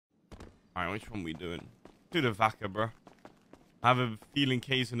All right, which one we doing? Do the Vaca, bro. I have a feeling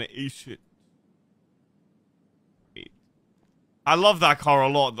K's gonna ace shit. Wait. I love that car a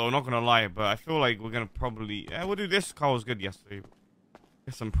lot, though. Not gonna lie, but I feel like we're gonna probably. Yeah, we'll do this. Car was good yesterday.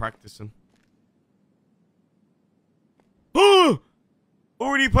 Get some practicing.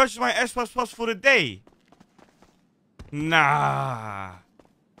 Already purchased my S++ for the day. Nah.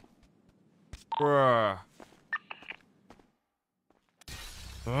 Bruh.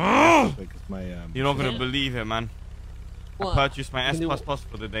 You're not gonna believe it, man. What? I purchased my S++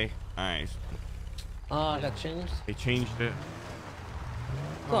 for the day. Nice. Oh, it got changed? They changed it.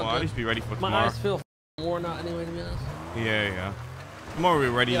 Oh, well, at least be ready for tomorrow. My eyes feel worn out anyway, to be honest. Yeah, yeah. Tomorrow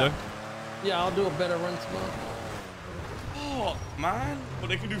we're ready, though. Yeah, I'll do a better run tomorrow. Oh, man. Well,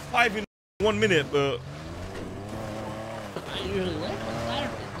 they can do 5 in 1 minute, but... I usually wait on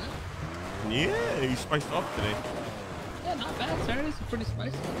Saturdays, man. Yeah, you spiced up today. Yeah, not bad. Saturdays are pretty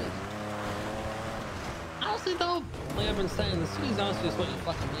spicy. Honestly, though, like I've been saying, the city's honestly just what you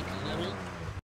fucking make it, you know what I mean?